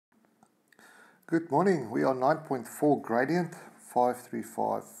Good morning. We are 9.4 gradient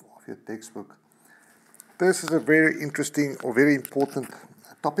 535 of your textbook. This is a very interesting or very important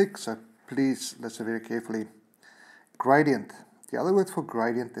topic, so please listen very carefully. Gradient. The other word for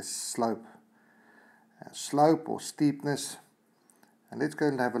gradient is slope. Slope or steepness. And let's go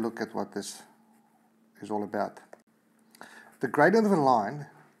and have a look at what this is all about. The gradient of a line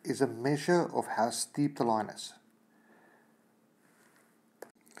is a measure of how steep the line is.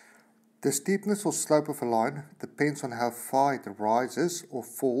 The steepness or slope of a line depends on how far it rises or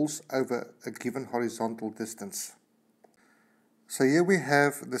falls over a given horizontal distance. So here we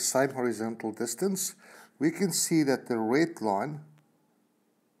have the same horizontal distance. We can see that the red line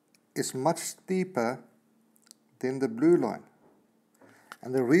is much steeper than the blue line.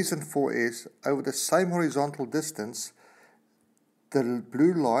 And the reason for is, over the same horizontal distance, the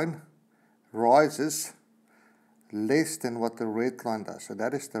blue line rises less than what the red line does. So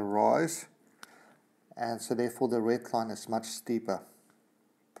that is the rise, and so therefore the red line is much steeper.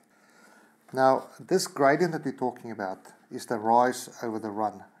 Now this gradient that we're talking about is the rise over the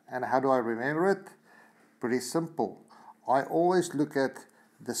run. And how do I remember it? Pretty simple. I always look at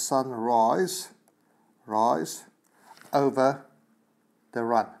the sun rise over the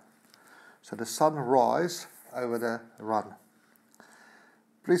run. So the sun rise over the run.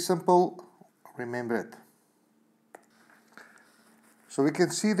 Pretty simple, remember it. So we can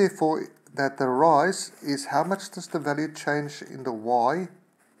see therefore that the rise is how much does the value change in the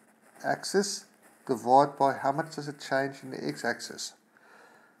y-axis divided by how much does it change in the x-axis.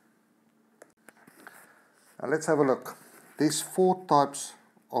 Now let's have a look. There's four types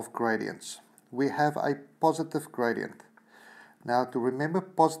of gradients. We have a positive gradient. Now to remember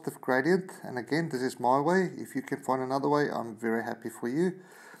positive gradient, and again this is my way, if you can find another way I'm very happy for you.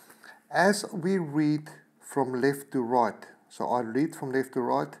 As we read from left to right, so I read from left to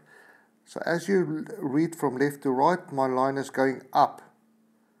right. So as you read from left to right, my line is going up.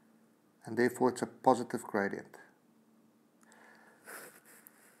 And therefore it's a positive gradient.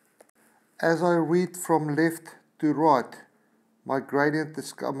 As I read from left to right, my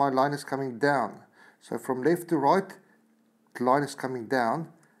line is coming down. So from left to right, the line is coming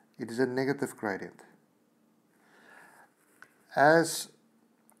down. It is a negative gradient. As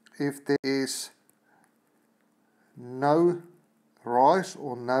if there is no rise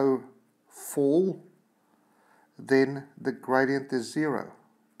or no fall, then the gradient is zero.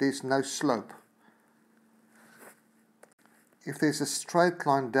 There's no slope. If there's a straight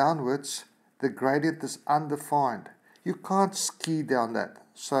line downwards, the gradient is undefined. You can't ski down that.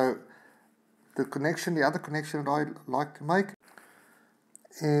 So the other connection that I like to make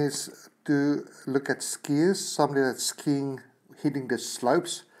is to look at skiers, somebody that's skiing, hitting the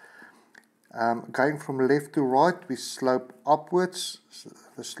slopes. Going from left to right, we slope upwards. So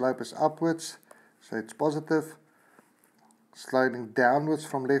the slope is upwards, so it's positive. Sloping downwards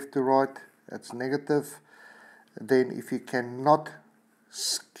from left to right, that's negative. Then if you cannot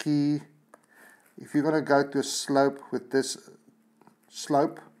ski, if you're going to go to a slope with this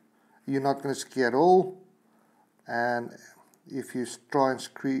slope, you're not going to ski at all. And if you try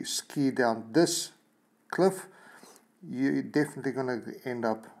and ski down this cliff, you're definitely going to end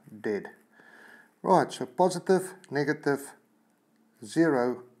up dead. Right, so positive, negative,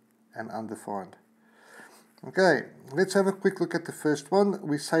 zero, and undefined. Okay, let's have a quick look at the first one.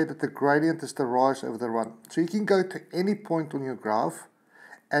 We say that the gradient is the rise over the run. So you can go to any point on your graph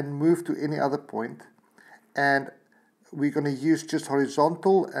and move to any other point. And we're going to use just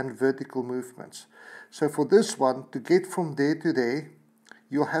horizontal and vertical movements. So for this one, to get from there to there,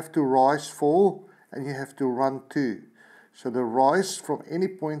 you'll have to rise 4 and you have to run 2. So the rise from any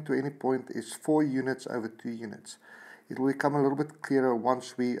point to any point is 4 units over 2 units. It will become a little bit clearer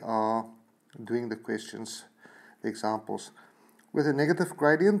once we are doing the questions, the examples. With a negative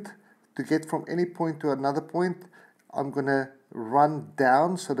gradient, to get from any point to another point, I'm going to run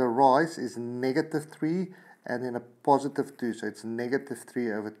down, so the rise is negative 3 and then a positive 2, so it's negative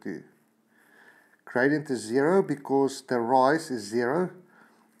 3 over 2. Gradient is 0 because the rise is 0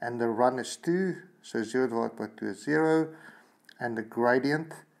 and the run is 2. So 0 divided by 2 is 0, and the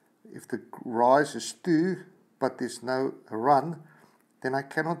gradient, if the rise is 2, but there's no run, then I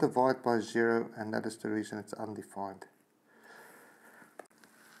cannot divide by 0, and that is the reason it's undefined.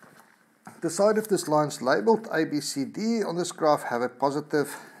 Decide if this line is labeled A, B, C, D on this graph have a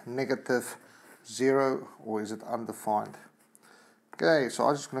positive, negative, 0, or is it undefined? Okay, so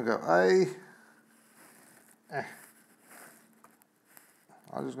I'm just going to go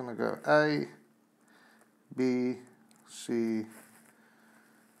I'm just going to go A, B, C,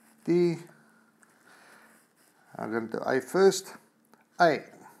 D. I'm going to do A first. A.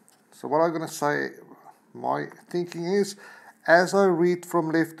 So what I'm going to say, my thinking is, as I read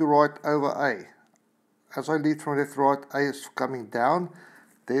from left to right over A, as I read from left to right, A is coming down,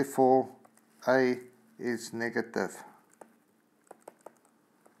 therefore A is negative.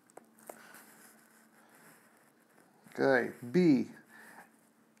 Okay, B.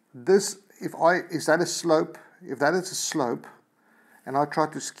 This, is that a slope? If that is a slope, and I try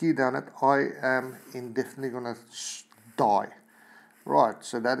to ski down it, I am indefinitely going to die. Right,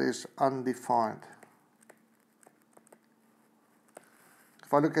 so that is undefined.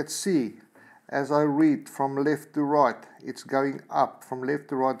 If I look at C, as I read from left to right, it's going up. From left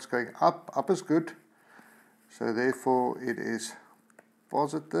to right, it's going up. Up is good. So therefore, it is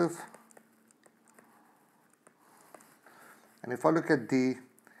positive. And if I look at D,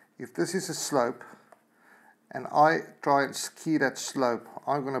 if this is a slope, and I try and ski that slope,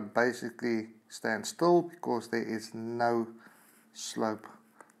 I'm going to basically stand still because there is no slope.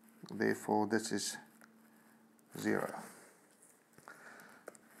 Therefore, this is 0.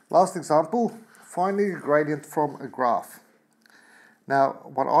 Last example, finding a gradient from a graph. Now,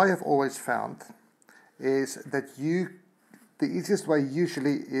 what I have always found is that the easiest way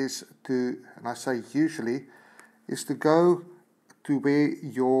usually is to, and I say usually, is to go to where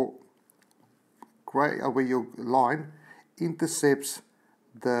your line intercepts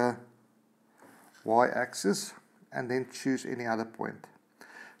the y-axis and then choose any other point.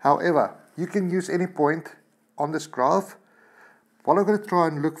 However, you can use any point on this graph. What I'm going to try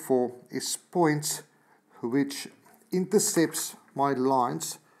and look for is points which intercepts my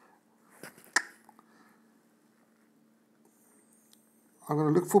lines. I'm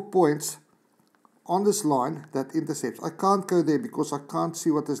going to look for points on this line that intercepts. I can't go there because I can't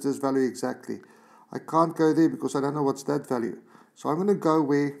see what is this value exactly. I can't go there because I don't know what's that value. So I'm going to go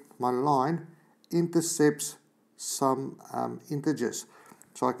where my line intercepts some integers.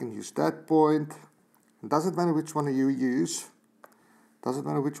 So I can use that point. It doesn't matter which one you use. Doesn't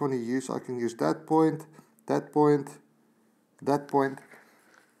matter which one you use. I can use that point, that point, that point,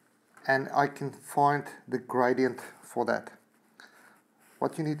 and I can find the gradient for that.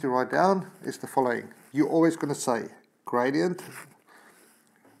 What you need to write down is the following. You're always going to say gradient.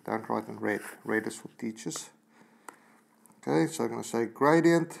 Don't write in red. Red is for teachers. Okay, so I'm going to say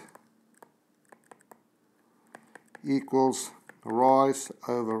gradient equals rise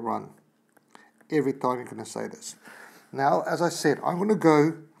over run. Every time you're going to say this. Now, as I said, I'm going to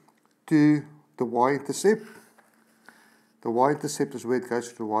go to the y-intercept. The y-intercept is where it goes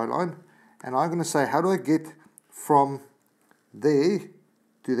to the y-line. And I'm going to say, how do I get from there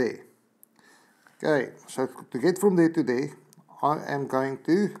to there? Okay, so to get from there to there, I am going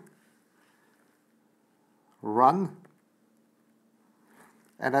to run.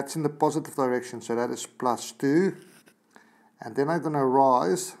 And that's in the positive direction, so that is +2. And then I'm going to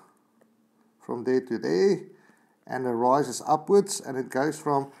rise from there to there. And the rise is upwards, and it goes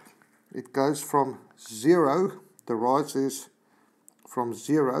from 0. The rise is from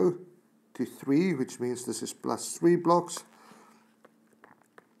 0 to 3, which means this is +3 blocks.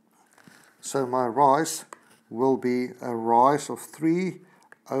 So my rise will be a rise of 3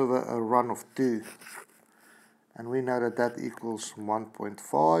 over a run of 2. And we know that that equals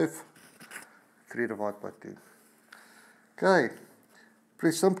 1.5. 3 divided by 2. Okay,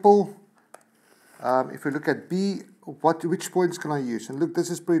 pretty simple. If we look at B, which points can I use? And look, this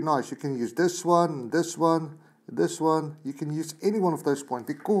is pretty nice. You can use this one, this one, this one. You can use any one of those points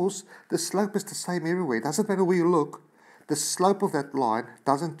because the slope is the same everywhere. It doesn't matter where you look. The slope of that line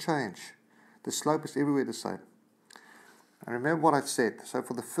doesn't change. The slope is everywhere the same. And remember what I said. So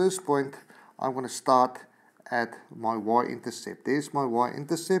for the first point, I'm going to start at my y-intercept. There's my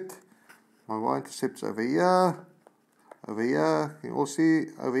y-intercept. My y-intercept's over here. Over here. You all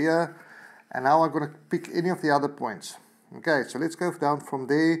see over here. And now I'm going to pick any of the other points. Okay, so let's go down from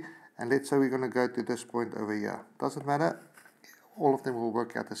there, and let's say we're going to go to this point over here. Doesn't matter, all of them will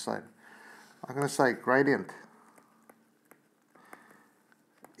work out the same. I'm going to say gradient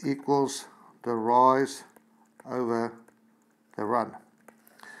equals the rise over the run.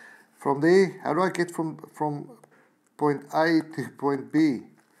 From there, how do I get from point A to point B?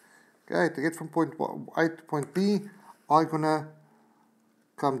 Okay, to get from point A to point B, I'm going to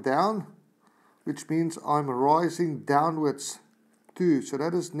come down, which means I'm rising downwards 2. So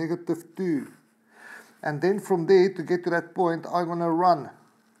that is -2. And then from there, to get to that point, I'm going to run.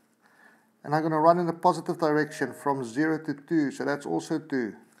 And I'm going to run in a positive direction from 0 to 2. So that's also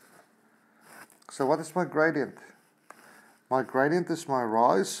 2. So what is my gradient? My gradient is my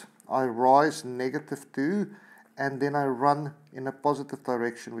rise. I rise -2. And then I run in a positive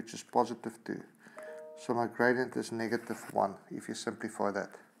direction, which is +2. So my gradient is -1, if you simplify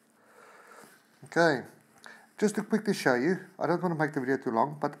that. Okay, just to quickly show you, I don't want to make the video too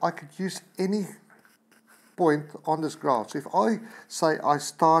long, but I could use any point on this graph. So if I say I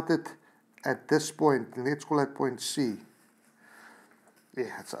started at this point, let's call that point C.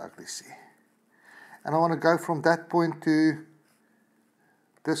 Yeah, it's an ugly C. And I want to go from that point to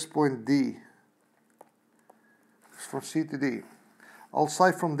this point D. From C to D. I'll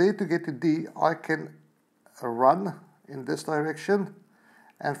say from there to get to D, I can run in this direction,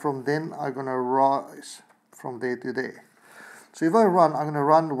 and from then I'm going to rise from there to there. So if I run, I'm going to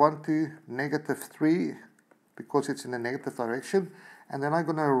run 1 to -3 because it's in the negative direction, and then I'm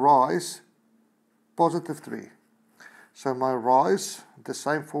going to rise +3. So my rise, the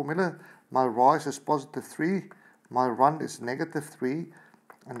same formula, my rise is +3, my run is -3,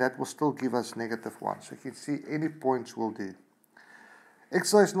 and that will still give us -1. So you can see any points will do.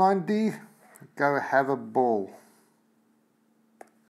 Exercise 9D, go have a ball.